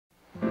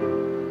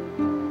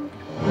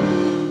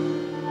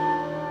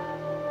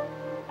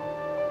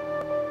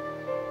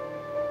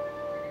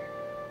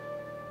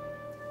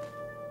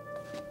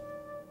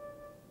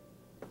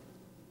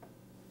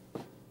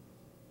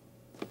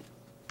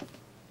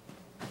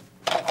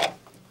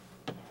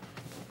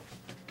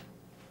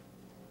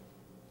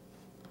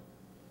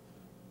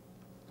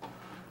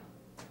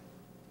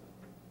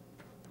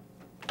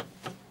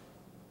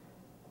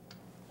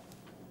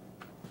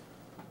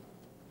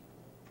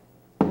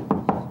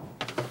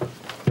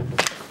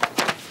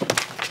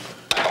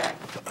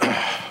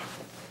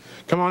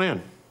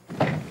on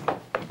in.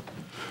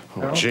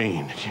 Oh,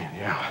 Gene,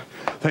 yeah.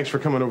 Thanks for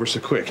coming over so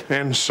quick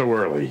and so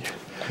early.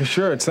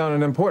 Sure, it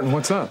sounded important.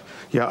 What's up?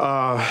 Yeah,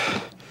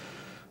 I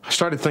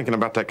started thinking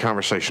about that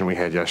conversation we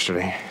had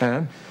yesterday.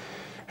 And?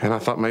 And I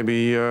thought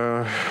maybe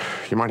you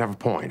might have a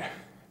point.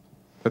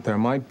 That there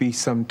might be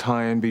some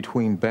tie-in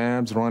between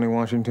Babs, Ronnie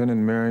Washington,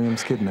 and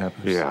Miriam's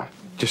kidnappers. Yeah,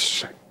 just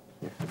a sec.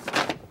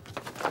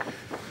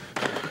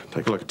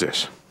 Take a look at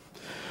this.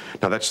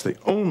 Now, that's the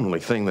only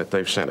thing that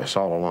they've sent us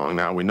all along.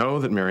 Now, we know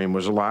that Miriam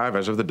was alive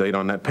as of the date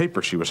on that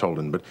paper she was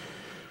holding, but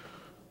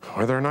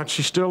whether or not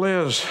she still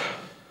is,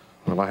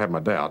 well, I have my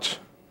doubts.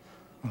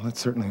 Well, let's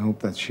certainly hope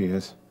that she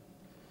is.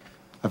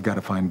 I've got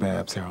to find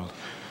Babs, Harold.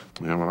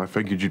 Yeah, well, I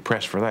figured you'd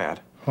press for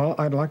that. Well,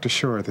 I'd like to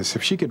show her this.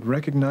 If she could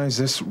recognize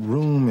this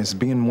room as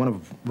being one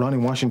of Ronnie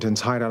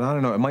Washington's hideout, I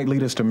don't know, it might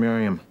lead us to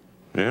Miriam.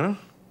 Yeah?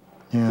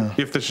 Yeah.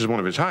 If this is one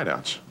of his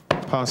hideouts.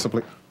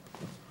 Possibly.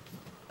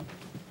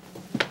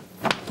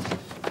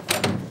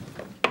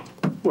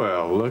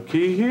 Well,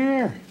 looky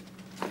here.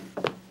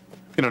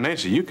 You know,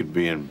 Nancy, you could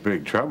be in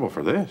big trouble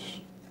for this.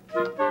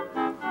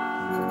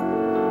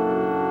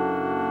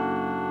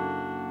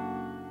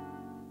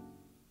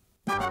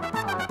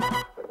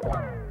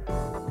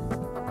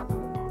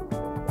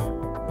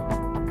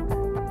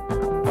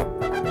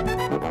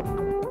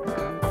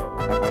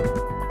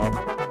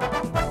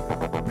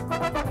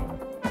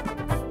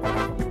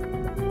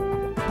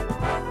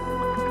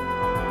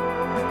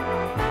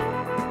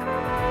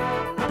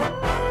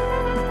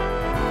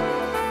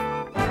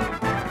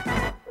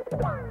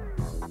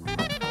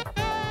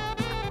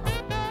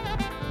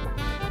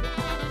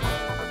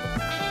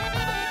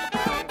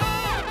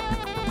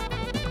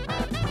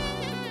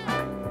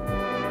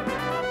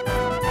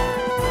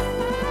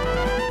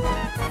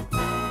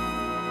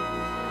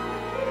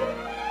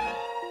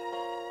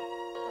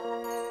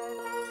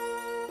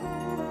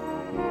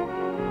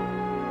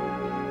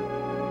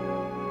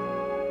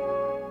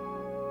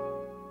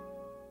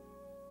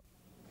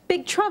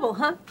 Big trouble,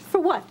 huh?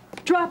 For what?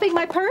 Dropping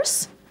my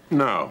purse?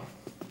 No.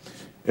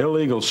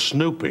 Illegal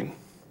snooping.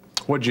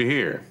 What'd you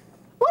hear?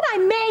 What I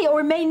may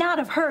or may not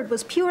have heard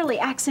was purely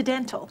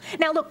accidental.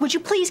 Now, look, would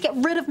you please get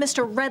rid of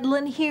Mr.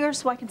 Redlin here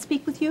so I can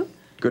speak with you?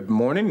 Good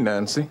morning,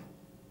 Nancy.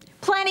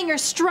 Planning your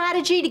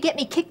strategy to get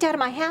me kicked out of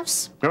my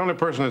house? The only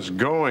person that's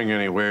going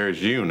anywhere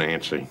is you,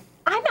 Nancy.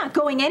 I'm not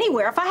going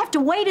anywhere. If I have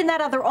to wait in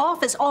that other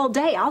office all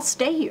day, I'll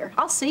stay here.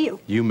 I'll see you.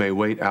 You may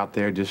wait out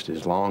there just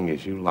as long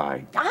as you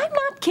like. I'm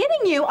not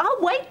kidding you. I'll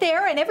wait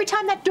there, and every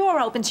time that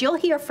door opens, you'll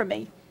hear from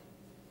me.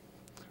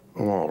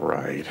 All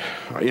right.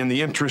 In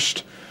the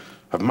interest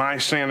of my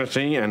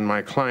sanity and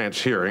my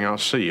client's hearing, I'll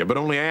see you, but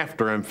only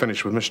after I'm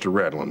finished with Mr.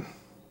 Redlin.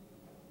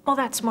 Oh,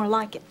 that's more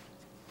like it.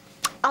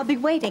 I'll be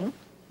waiting.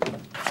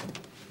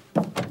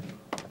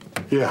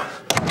 Yeah.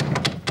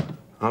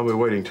 I'll be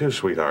waiting too,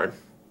 sweetheart.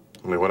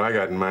 Only what I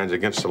got in mind's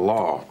against the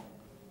law.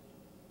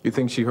 You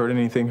think she heard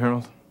anything,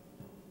 Harold?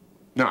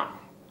 No.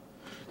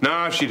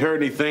 No, if she'd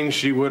heard anything,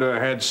 she would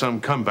have had some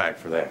comeback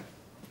for that.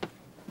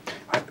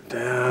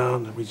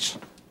 Down.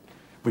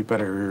 We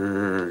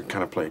better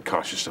kind of play it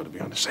cautious, so to be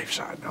on the safe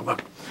side. Now,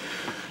 look.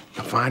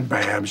 You'll find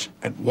Babs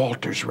at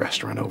Walter's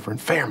restaurant over in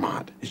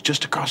Fairmont. It's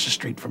just across the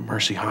street from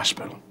Mercy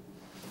Hospital.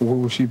 Where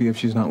will she be if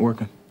she's not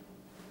working?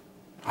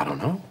 I don't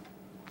know.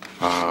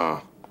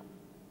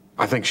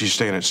 I think she's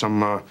staying at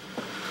some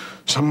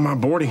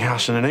boarding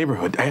house in the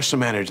neighborhood. Ask the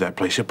manager of that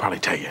place. He'll probably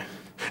tell you.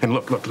 And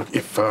look.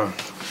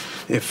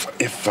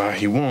 If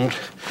he won't,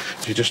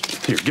 you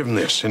just here, give him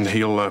this, and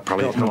he'll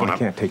probably open up. I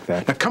can't take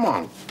that. Now, come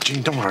on,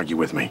 Gene, don't argue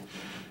with me.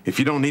 If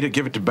you don't need it,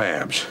 give it to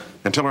Babs,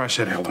 and tell her I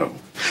said hello.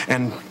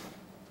 And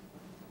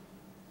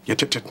yeah,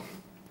 tell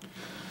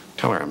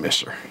her I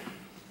miss her.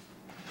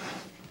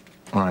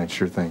 All right,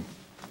 sure thing.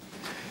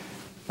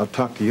 I'll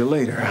talk to you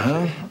later,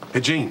 huh?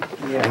 Hey, Gene,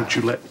 Yeah. Don't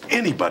you let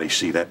anybody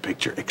see that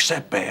picture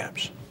except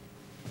Babs.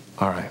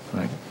 All right,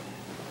 right.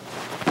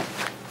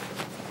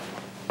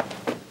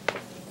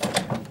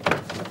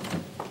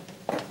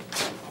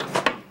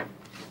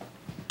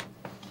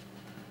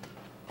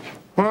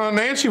 Well,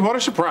 Nancy, what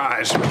a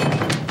surprise.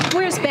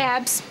 Where's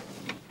Babs?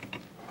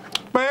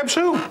 Babs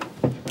who?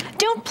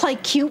 Don't play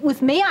cute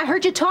with me. I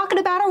heard you talking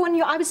about her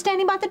when I was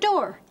standing by the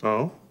door.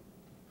 Oh?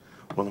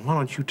 Well, then why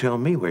don't you tell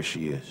me where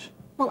she is?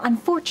 Well,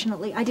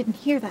 unfortunately, I didn't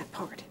hear that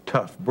part.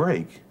 Tough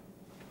break.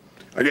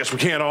 I guess we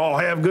can't all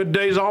have good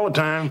days all the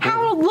time.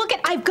 Harold, look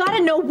I've got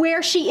to know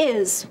where she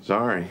is.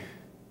 Sorry.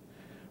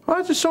 Why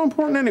is it so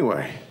important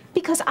anyway?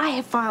 Because I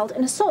have filed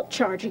an assault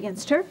charge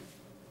against her.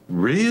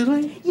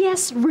 Really?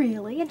 Yes,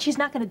 really. And she's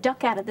not going to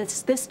duck out of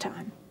this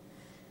time.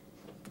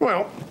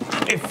 Well,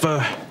 if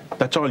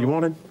that's all you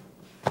wanted.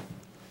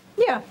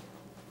 Yeah.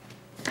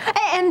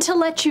 And to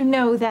let you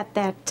know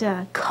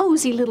that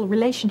cozy little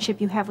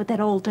relationship you have with that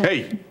old...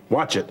 Hey,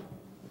 watch it.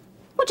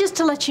 Well, just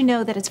to let you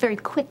know that it's very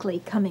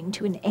quickly coming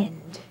to an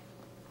end.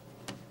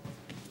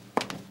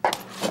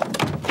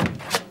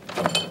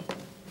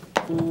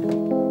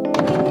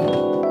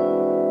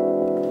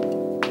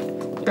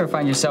 You ever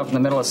find yourself in the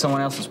middle of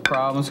someone else's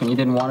problems when you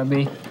didn't want to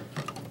be?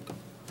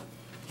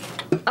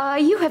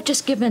 You have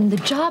just given the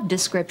job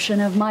description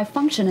of my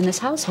function in this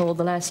household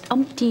the last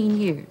umpteen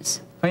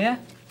years. Oh, yeah?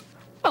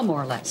 Well,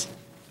 more or less.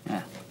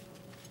 Yeah.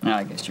 No,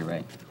 I guess you're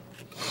right.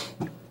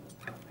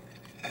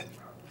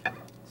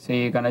 So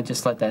you're gonna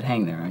just let that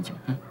hang there, aren't you?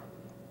 Huh?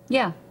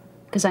 Yeah,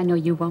 because I know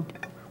you won't.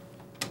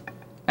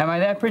 Am I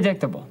that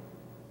predictable?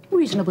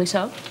 Reasonably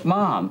so.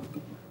 Mom,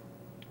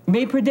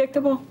 me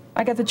predictable?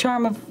 I got the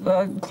charm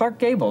of Clark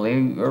Gable, the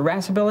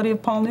irascibility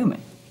of Paul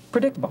Newman.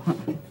 Predictable, huh?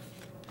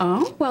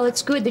 Oh, well,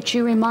 it's good that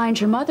you remind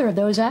your mother of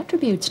those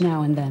attributes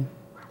now and then.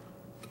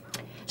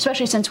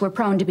 Especially since we're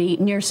prone to be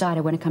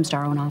nearsighted when it comes to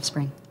our own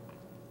offspring.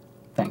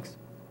 Thanks.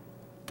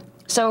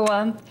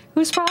 So,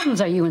 whose problems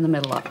are you in the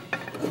middle of?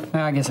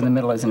 Well, I guess in the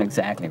middle isn't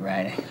exactly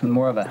right. I'm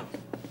more of a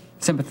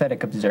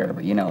sympathetic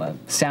observer, you know, a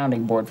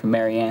sounding board for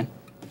Marianne.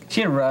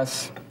 She and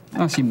Russ,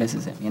 oh, she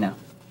misses him, you know.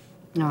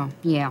 Oh,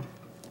 yeah.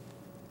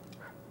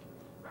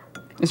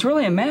 It's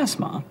really a mess,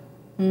 Mom.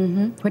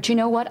 Mm-hmm. But you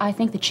know what? I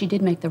think that she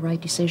did make the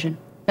right decision.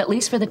 At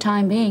least for the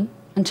time being,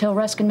 until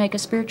Russ can make a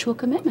spiritual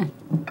commitment.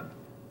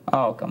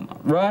 Oh, come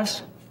on.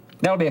 Russ?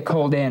 That'll be a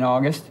cold day in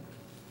August.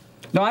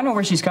 No, I know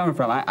where she's coming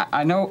from.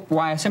 I know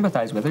why I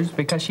sympathize with her. It's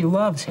because she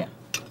loves him.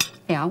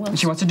 Yeah, well... And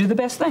she wants to do the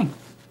best thing.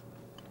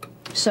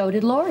 So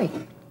did Lori.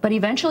 But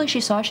eventually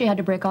she saw she had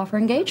to break off her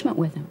engagement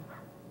with him.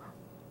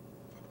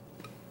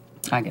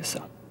 I guess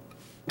so.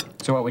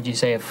 So what would you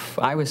say if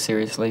I was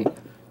seriously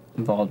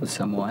involved with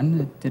someone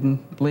that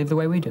didn't believe the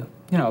way we do?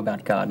 You know,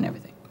 about God and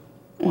everything.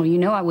 Well, you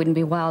know I wouldn't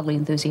be wildly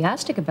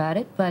enthusiastic about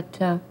it,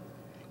 but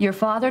your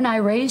father and I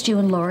raised you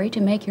and Lori to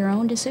make your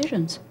own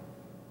decisions.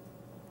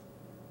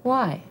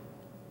 Why?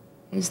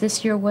 Is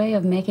this your way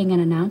of making an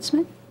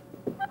announcement?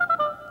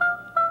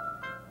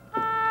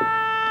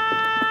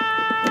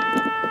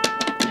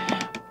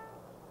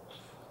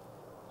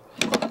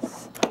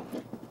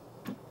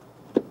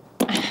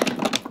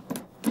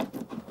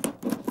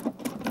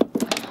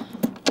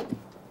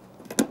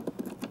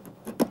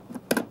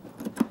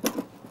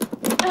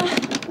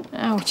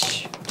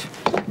 Ouch.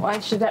 Why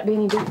should that be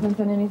any different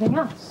than anything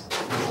else?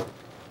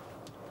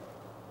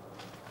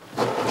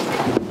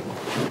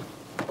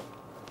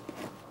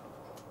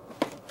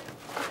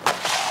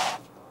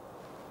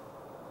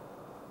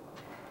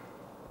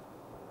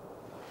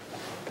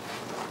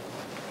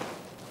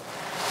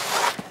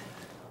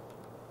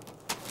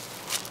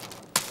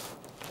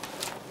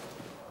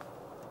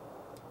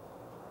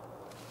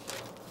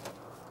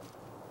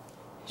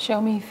 Show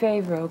me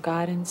favor, O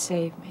God, and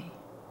save me.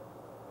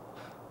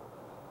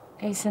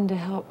 Hasten to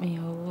help me,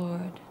 O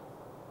Lord.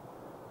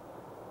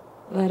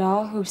 Let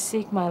all who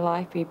seek my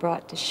life be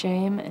brought to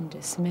shame and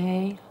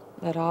dismay.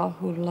 Let all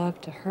who love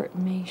to hurt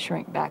me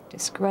shrink back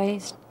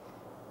disgraced.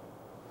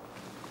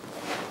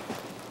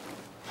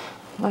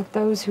 Let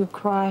those who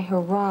cry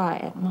hurrah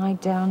at my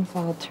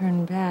downfall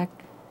turn back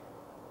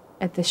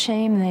at the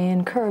shame they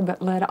incur,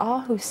 but let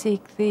all who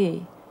seek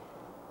thee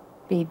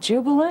be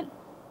jubilant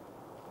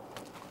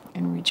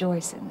and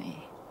rejoice in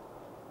thee.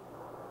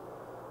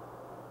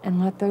 And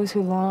let those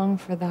who long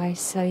for thy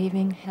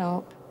saving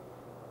help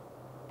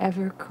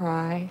ever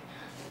cry,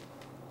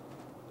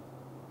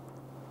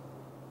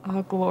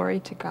 all glory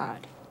to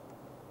God.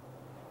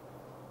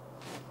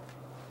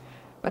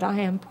 But I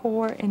am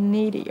poor and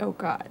needy, O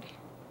God.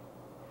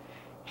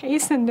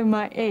 Hasten to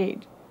my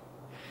aid.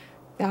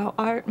 Thou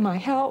art my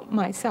help,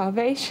 my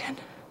salvation.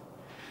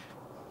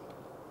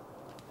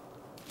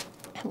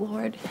 And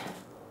Lord,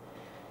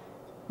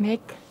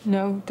 make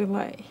no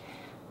delay.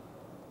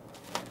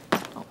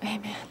 Oh,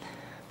 amen.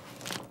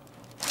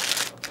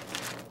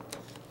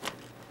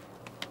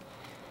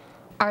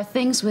 Are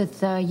things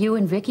with you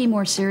and Vicky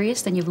more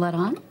serious than you've let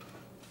on?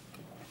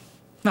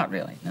 Not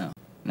really, no.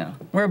 No.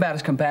 We're about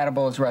as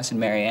compatible as Russ and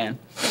Marianne.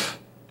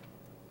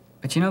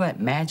 But you know that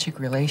magic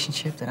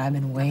relationship that I've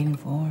been waiting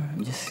for?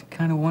 I'm just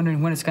kind of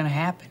wondering when it's going to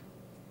happen.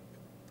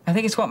 I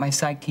think it's what my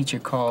psych teacher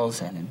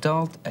calls an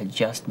adult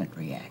adjustment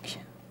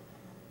reaction.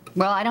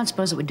 Well, I don't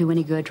suppose it would do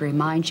any good to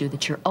remind you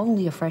that you're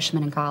only a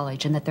freshman in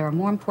college and that there are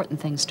more important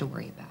things to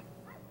worry about.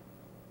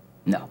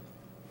 No.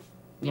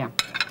 Yeah,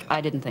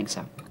 I didn't think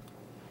so.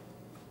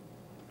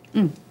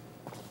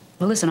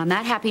 Well, listen, on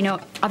that happy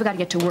note, I've got to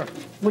get to work.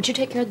 Would you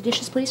take care of the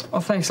dishes, please?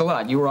 Well, thanks a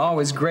lot. You were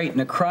always great in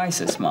a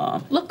crisis,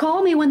 Mom. Look,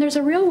 call me when there's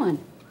a real one.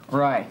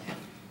 Right.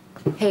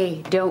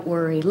 Hey, don't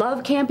worry.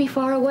 Love can't be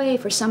far away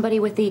for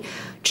somebody with the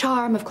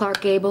charm of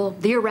Clark Gable,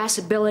 the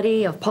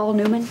irascibility of Paul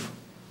Newman.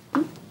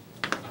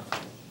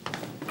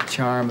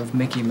 Charm of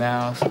Mickey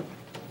Mouse.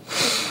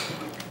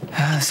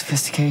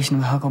 Sophistication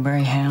of the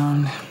Huckleberry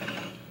Hound.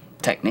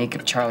 Technique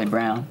of Charlie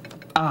Brown.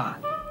 Ah.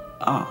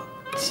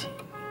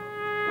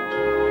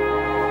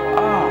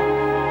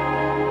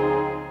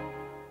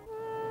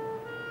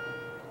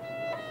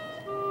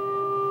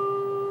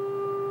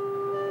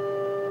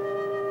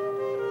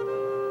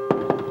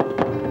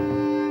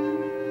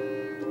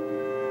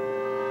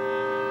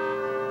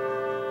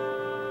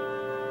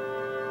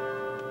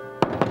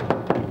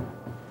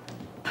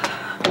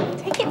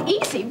 Take it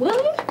easy, will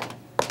you?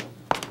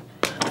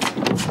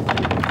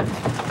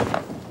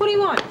 What do you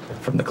want?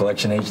 From the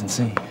collection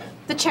agency.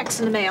 The check's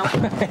in the mail.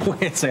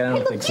 Wait a second, I don't Hey,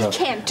 look, think so. you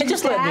can't do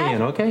Just that. let me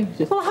in, okay?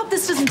 Just Well, I hope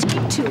this doesn't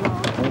take too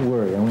long. don't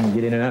worry. I'm gonna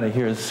get in and out of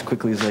here as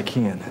quickly as I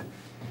can.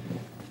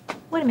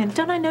 Wait a minute,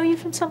 don't I know you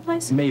from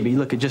someplace? Maybe.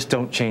 Look, just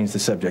don't change the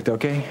subject,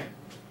 okay?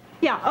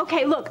 Yeah,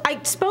 okay, look,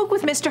 I spoke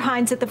with Mr.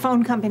 Hines at the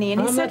phone company, and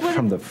he I'm said... not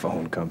from the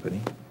phone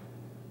company.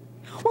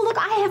 Well, look,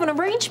 I have an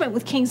arrangement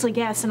with Kingsley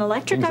Gas and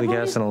Electric. Kingsley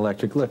Gas and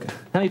Electric. Look,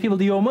 how many people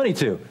do you owe money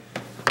to?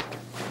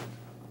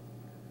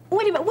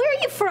 Wait a minute, where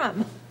are you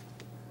from?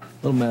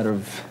 Little matter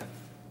of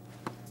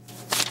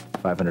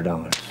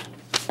 $500.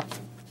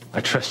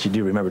 I trust you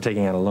do remember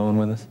taking out a loan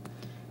with us?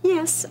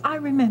 Yes, I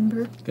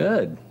remember.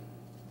 Good.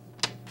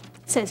 It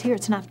says here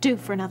it's not due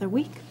for another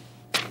week.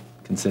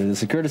 Consider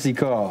this a courtesy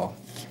call.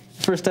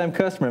 First-time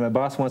customer, my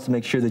boss wants to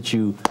make sure that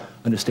you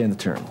understand the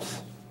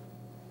terms.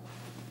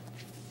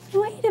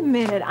 Wait a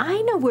minute,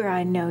 I know where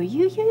I know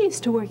you. You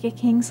used to work at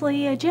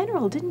Kingsley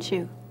General, didn't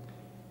you?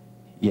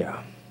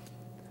 Yeah.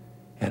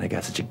 And I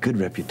got such a good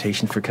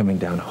reputation for coming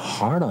down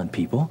hard on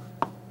people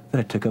that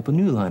I took up a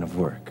new line of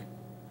work.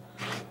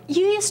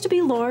 You used to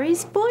be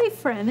Laurie's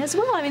boyfriend as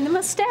well. I mean, the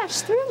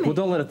mustache threw me. Well,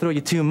 don't let it throw you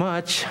too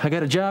much. I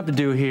got a job to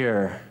do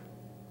here.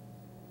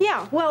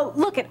 Yeah, well,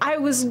 look, I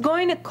was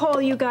going to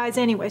call you guys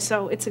anyway,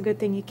 so it's a good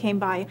thing you came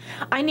by.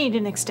 I need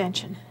an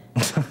extension.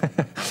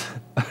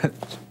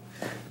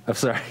 I'm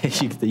sorry,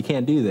 you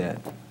can't do that.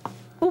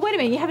 Well, wait a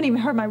minute, you haven't even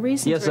heard my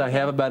reasons. Yes, for I it.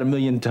 have about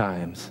 1,000,000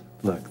 times.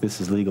 Look, this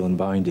is legal and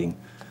binding.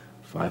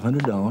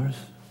 $500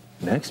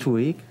 next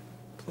week,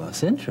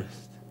 plus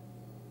interest.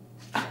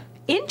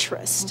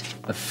 Interest?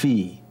 A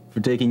fee for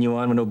taking you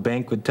on when no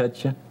bank would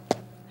touch you.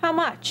 How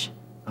much?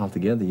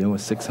 Altogether, you owe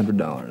us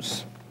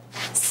 $600.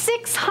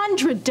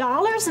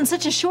 $600 in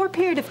such a short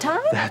period of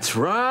time? That's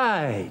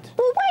right.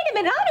 Well, wait a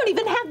minute, I don't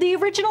even have the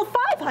original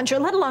 500,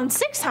 let alone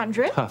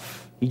 600.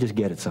 Tough. You just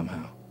get it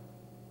somehow.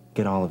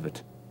 Get all of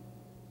it.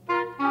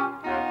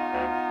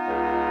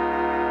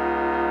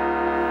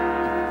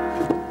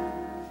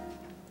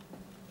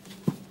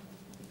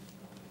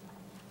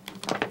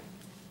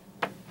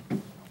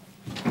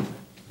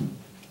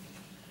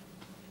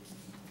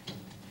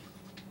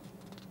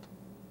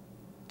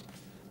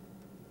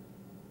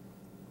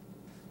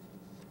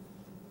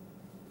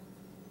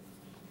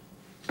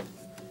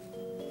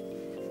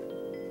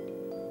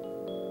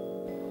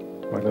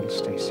 My little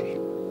Stacy.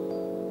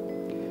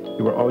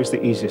 You were always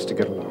the easiest to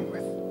get along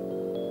with.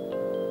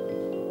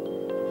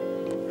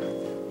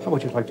 How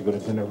would you like to go to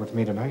dinner with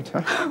me tonight,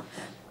 huh?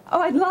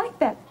 Oh, I'd like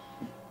that.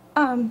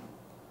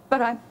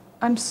 But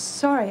I'm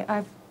sorry.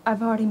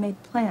 I've already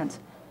made plans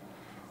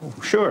Oh,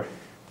 sure.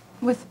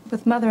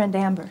 with Mother and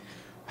Amber.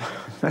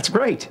 That's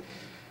great.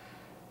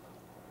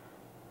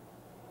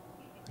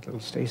 Little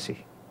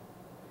Stacy.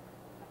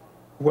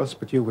 Who else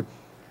but you would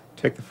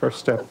take the first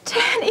step?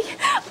 Danny,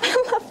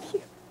 I love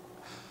you.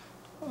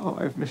 Oh,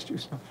 I've missed you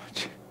so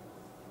much.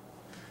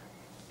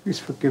 Please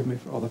forgive me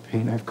for all the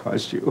pain I've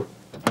caused you.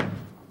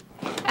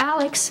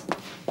 Alex.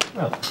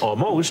 Well,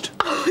 almost.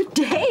 Oh,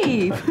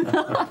 Dave.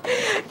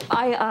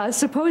 I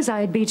suppose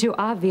I'd be too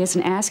obvious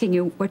in asking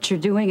you what you're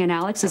doing in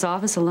Alex's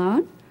office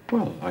alone?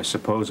 Well, I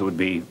suppose it would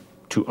be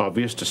too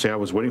obvious to say I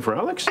was waiting for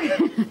Alex.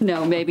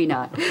 No, maybe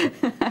not.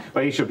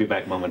 But he should be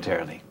back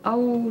momentarily.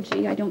 Oh,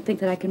 gee, I don't think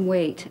that I can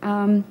wait.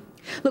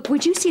 Look,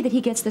 would you see that he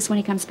gets this when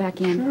he comes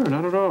back in? Sure,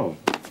 not at all.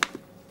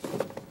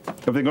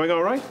 Everything going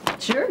all right?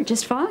 Sure,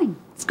 just fine.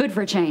 It's good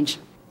for a change.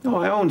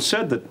 No, Alan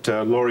said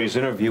that Laurie's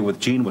interview with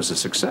Jean was a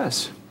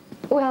success.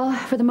 Well,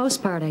 for the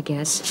most part, I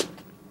guess.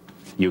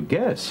 You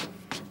guess?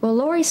 Well,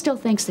 Laurie still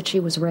thinks that she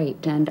was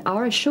raped, and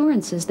our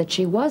assurances that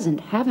she wasn't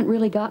haven't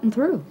really gotten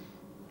through.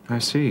 I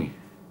see.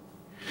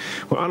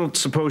 Well, I don't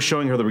suppose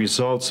showing her the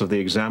results of the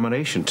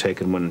examination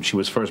taken when she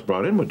was first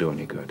brought in would do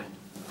any good.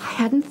 I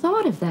hadn't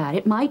thought of that.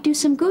 It might do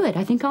some good.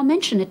 I think I'll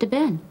mention it to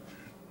Ben.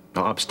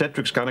 Now,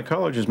 obstetrics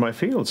gynecology is my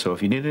field, so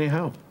if you need any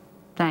help.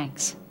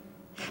 Thanks.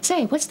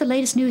 Say, what's the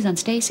latest news on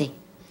Stacy?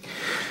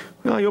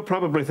 Well, you'll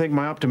probably think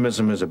my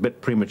optimism is a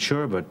bit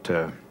premature,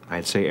 but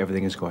I'd say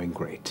everything is going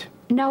great.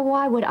 Now,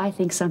 why would I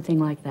think something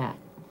like that?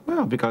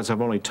 Well, because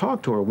I've only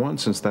talked to her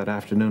once since that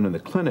afternoon in the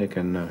clinic,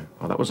 and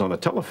well, that was on the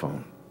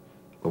telephone.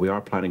 But we are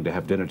planning to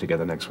have dinner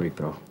together next week,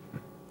 though.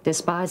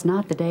 Despise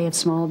not the day of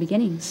small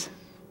beginnings.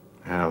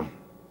 Well,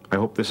 I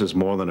hope this is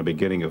more than a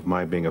beginning of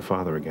my being a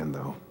father again,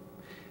 though.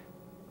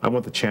 I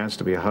want the chance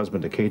to be a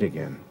husband to Kate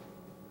again.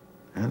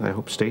 And I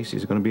hope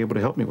Stacy's going to be able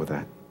to help me with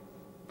that.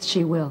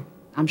 She will,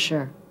 I'm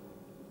sure.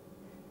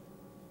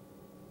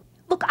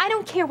 Look, I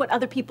don't care what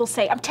other people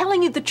say. I'm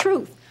telling you the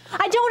truth.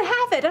 I don't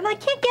have it, and I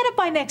can't get it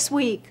by next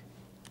week.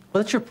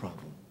 Well, that's your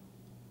problem.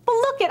 Well,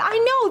 look I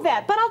know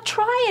that, but I'll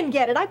try and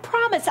get it. I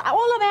promise.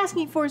 All I'm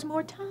asking for is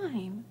more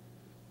time.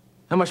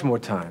 How much more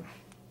time?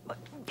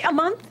 A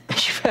month?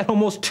 You've had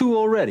almost 2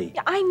 already.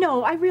 Yeah, I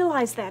know. I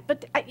realize that,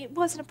 but it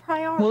wasn't a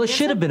priority. Well, it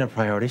should have been a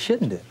priority,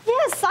 shouldn't it?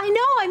 Yes, I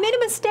know. I made a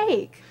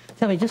mistake.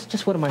 Tell me,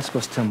 just what am I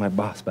supposed to tell my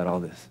boss about all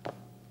this?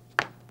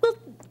 Well,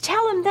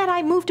 tell him that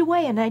I moved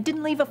away and I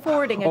didn't leave a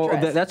forwarding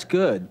address. Oh, that's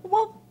good.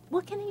 Well,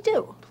 what can he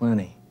do?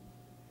 Plenty.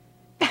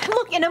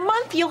 Look, in a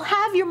month you'll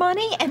have your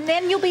money and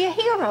then you'll be a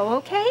hero,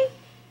 okay?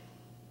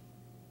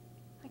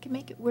 can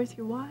make it worth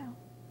your while.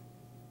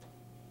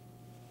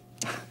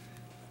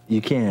 You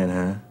can,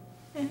 huh?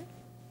 Yeah.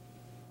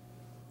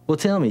 Well,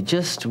 tell me,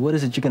 just what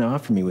is it you're gonna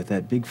offer me with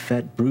that big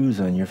fat bruise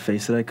on your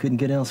face that I couldn't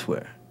get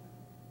elsewhere?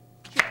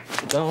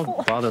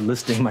 Don't bother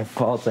listing my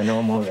faults. I know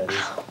them already.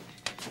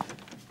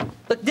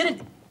 Look, did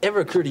it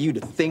ever occur to you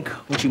to think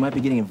what you might be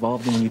getting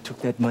involved in when you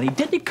took that money?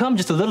 Didn't it come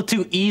just a little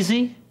too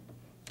easy?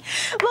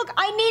 Look,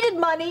 I needed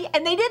money,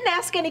 and they didn't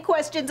ask any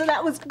questions, and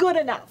that was good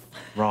enough.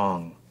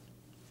 Wrong.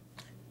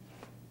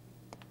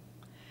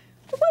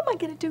 Well, what am I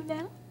going to do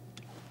now?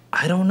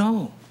 I don't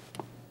know.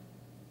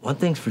 One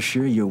thing's for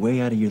sure, you're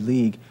way out of your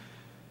league.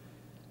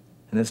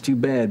 And that's too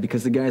bad,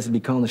 because the guys that be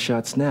calling the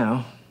shots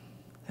now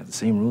have the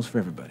same rules for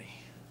everybody.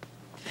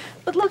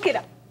 But look at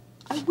it.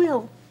 I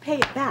will pay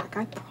it back,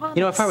 I promise.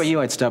 You know, if I were you,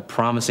 I'd stop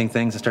promising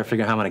things and start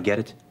figuring out how I'm gonna get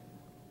it.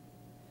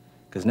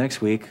 Because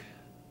next week,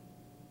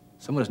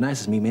 someone as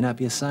nice as me may not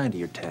be assigned to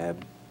your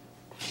tab.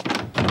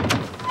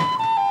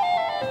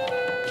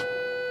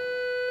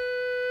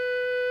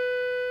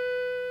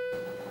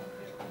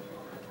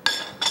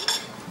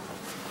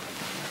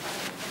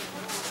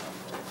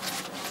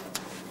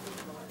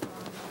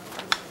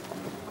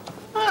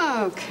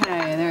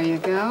 Okay, there you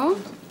go.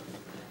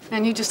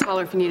 And you just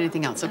holler if you need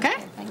anything else, okay?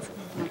 Thanks.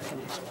 Okay.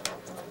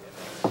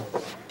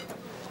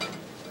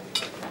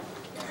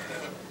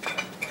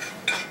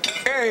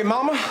 Hey,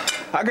 Mama.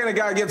 I gotta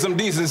get some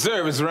decent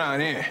service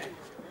around here.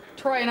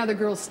 Try another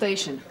girl's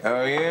station.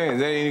 Oh, yeah? Is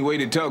there any way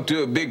to talk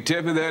to a big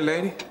tipper there,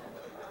 lady?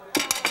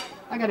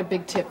 I got a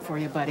big tip for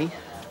you, buddy.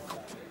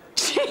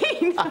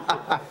 Gene!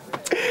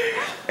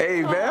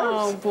 Hey, Babs.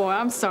 Oh, boy,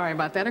 I'm sorry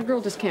about that. A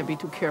girl just can't be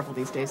too careful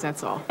these days,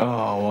 that's all.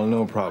 Oh, well,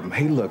 no problem.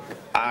 Hey, look,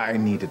 I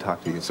need to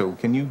talk to you. So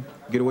can you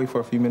get away for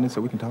a few minutes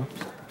so we can talk?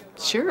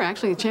 Sure,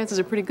 actually, the chances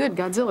are pretty good.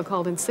 Godzilla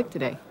called in sick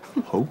today.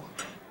 Who?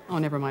 Oh,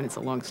 never mind, it's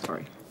a long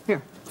story.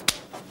 Here,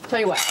 tell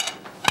you what.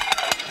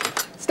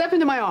 Step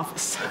into my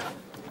office.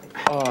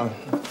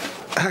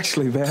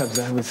 Actually, Babs,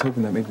 I was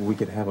hoping that maybe we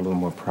could have a little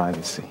more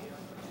privacy.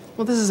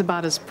 Well, this is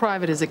about as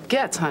private as it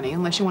gets, honey,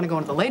 unless you want to go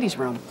into the ladies'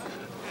 room.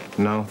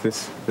 No,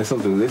 this'll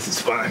do. This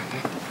is fine.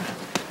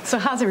 So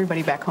how's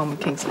everybody back home in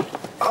Kingston?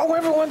 Oh,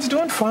 everyone's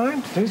doing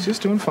fine. They're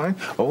just doing fine.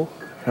 Oh,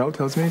 Harold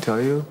tells me to tell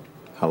you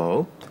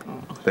hello.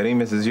 That he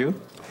misses you.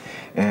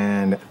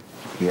 And,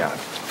 yeah,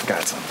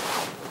 got some.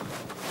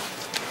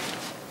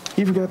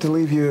 He forgot to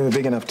leave you a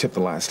big enough tip the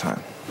last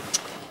time.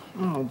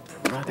 Oh,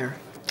 brother.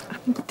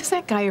 Does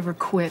that guy ever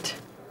quit?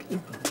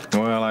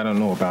 Well, I don't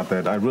know about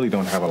that. I really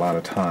don't have a lot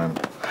of time.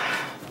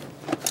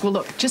 Well,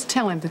 look, just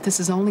tell him that this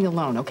is only a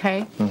loan,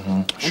 okay?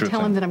 Mm-hmm. Sure And tell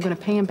thing. him that I'm going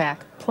to pay him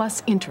back,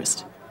 plus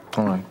interest.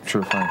 All right,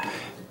 sure, fine.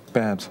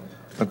 Babs,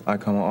 look, I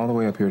come all the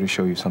way up here to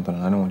show you something,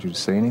 and I don't want you to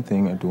say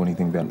anything or do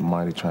anything that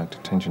might attract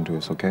attention to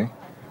us, okay?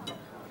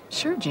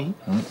 Sure, Gene.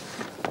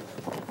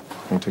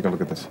 Let me take a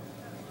look at this.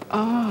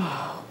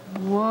 Oh,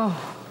 whoa.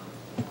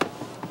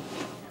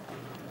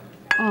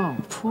 Oh,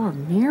 poor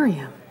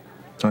Miriam.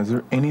 Now, is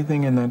there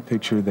anything in that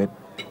picture that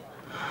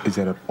is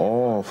at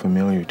all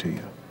familiar to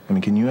you? I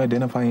mean, can you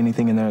identify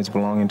anything in there as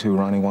belonging to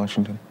Ronnie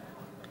Washington?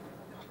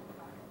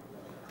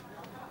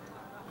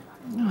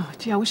 Oh,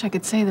 gee, I wish I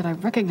could say that I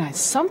recognize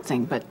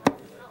something, but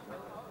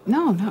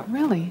no, not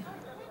really.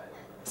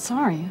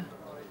 Sorry.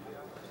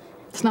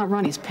 It's not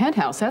Ronnie's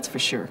penthouse, that's for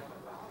sure.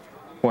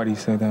 Why do you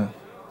say that?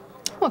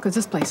 Well, because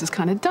this place is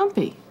kind of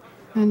dumpy.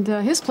 And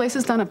his place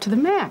is done up to the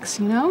max,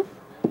 you know?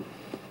 And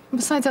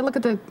besides that, look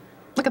at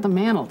the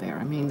mantel there.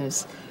 I mean,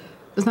 there's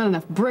not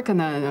enough brick in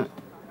the...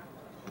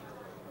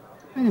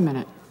 Wait a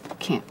minute.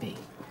 Can't be.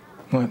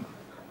 What?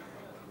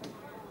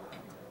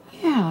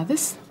 Yeah,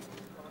 this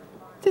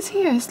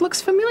here, this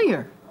looks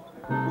familiar.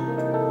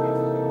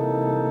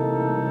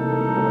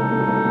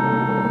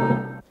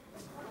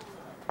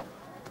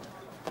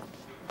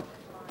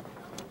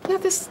 Yeah,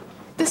 this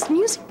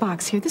music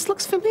box here, this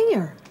looks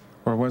familiar.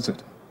 Or was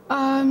it?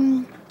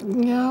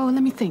 No,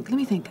 let me think.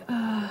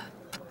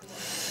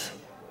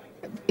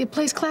 It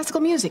plays classical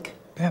music.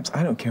 Babs,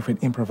 I don't care if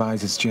it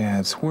improvises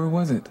jazz. Where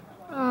was it?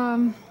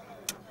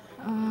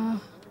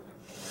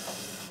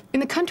 In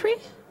the country?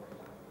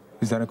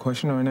 Is that a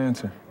question or an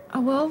answer?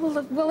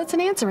 Well, it's an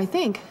answer, I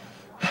think.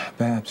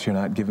 Babs, you're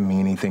not giving me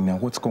anything now.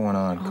 What's going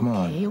on? Come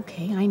on.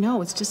 Okay, I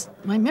know. It's just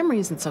my memory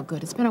isn't so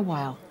good. It's been a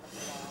while.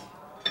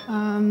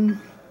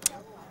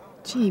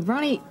 Gee,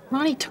 Ronnie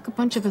took a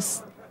bunch of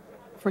us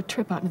for a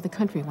trip out into the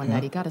country one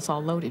night. He got us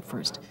all loaded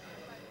first.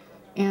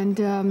 And,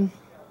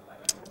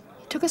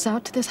 he took us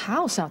out to this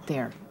house out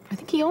there. I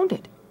think he owned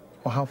it.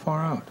 Well, how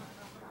far out?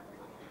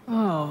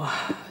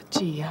 Oh,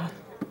 gee,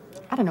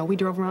 I don't know. We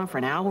drove around for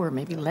an hour or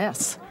maybe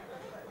less.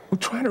 Well,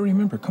 try to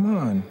remember. Come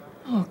on.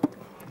 Oh,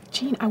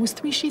 Gene, I was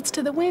 3 sheets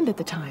to the wind at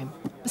the time.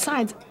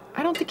 Besides,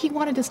 I don't think he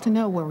wanted us to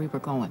know where we were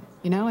going.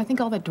 You know, I think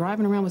all that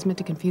driving around was meant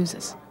to confuse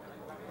us.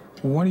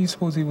 Well, why do you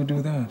suppose he would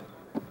do that?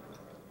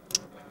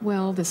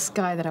 Well, this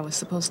guy that I was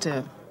supposed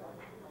to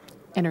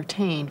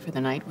entertain for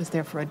the night was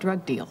there for a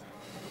drug deal.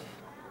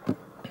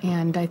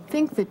 And I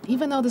think that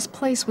even though this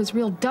place was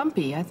real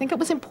dumpy, I think it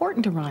was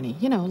important to Ronnie.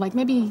 You know, like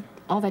maybe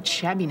all that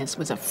shabbiness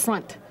was a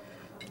front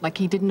Like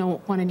he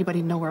didn't want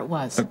anybody to know where it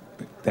was.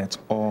 That's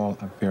all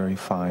a very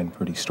fine,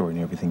 pretty story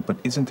and everything, but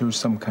isn't there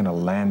some kind of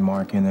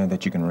landmark in there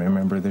that you can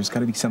remember? There's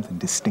got to be something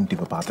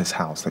distinctive about this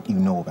house that you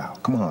know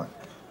about. Come on.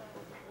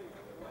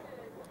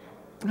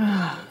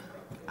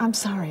 I'm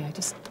sorry, I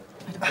don't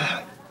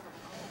know.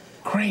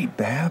 Great,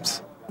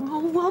 Babs.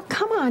 Oh, well,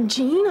 come on,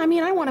 Gene. I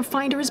mean, I want to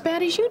find her as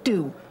bad as you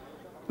do.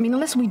 I mean,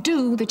 unless we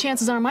do, the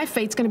chances are my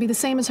fate's going to be the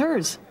same as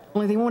hers.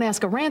 Only they won't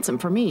ask a ransom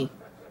for me.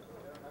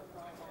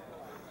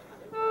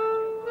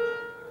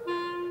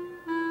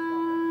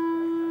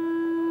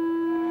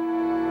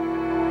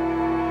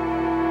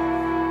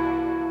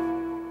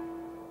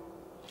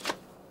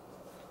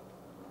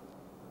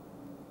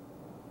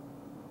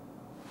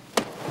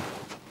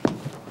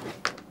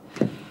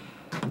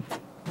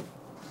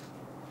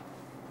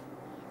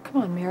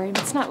 Come on, Miriam.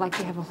 It's not like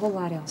you have a whole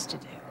lot else to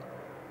do.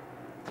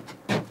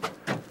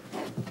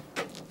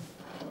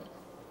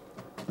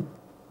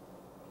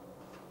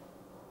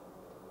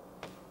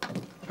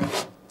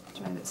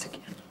 Try this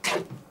again.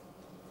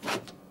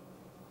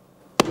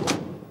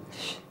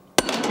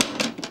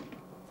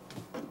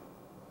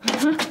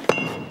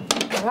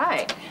 All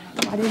right.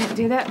 Why didn't it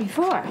do that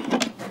before?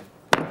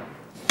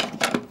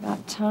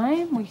 About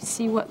time we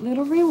see what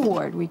little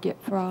reward we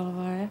get for all of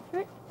our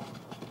effort.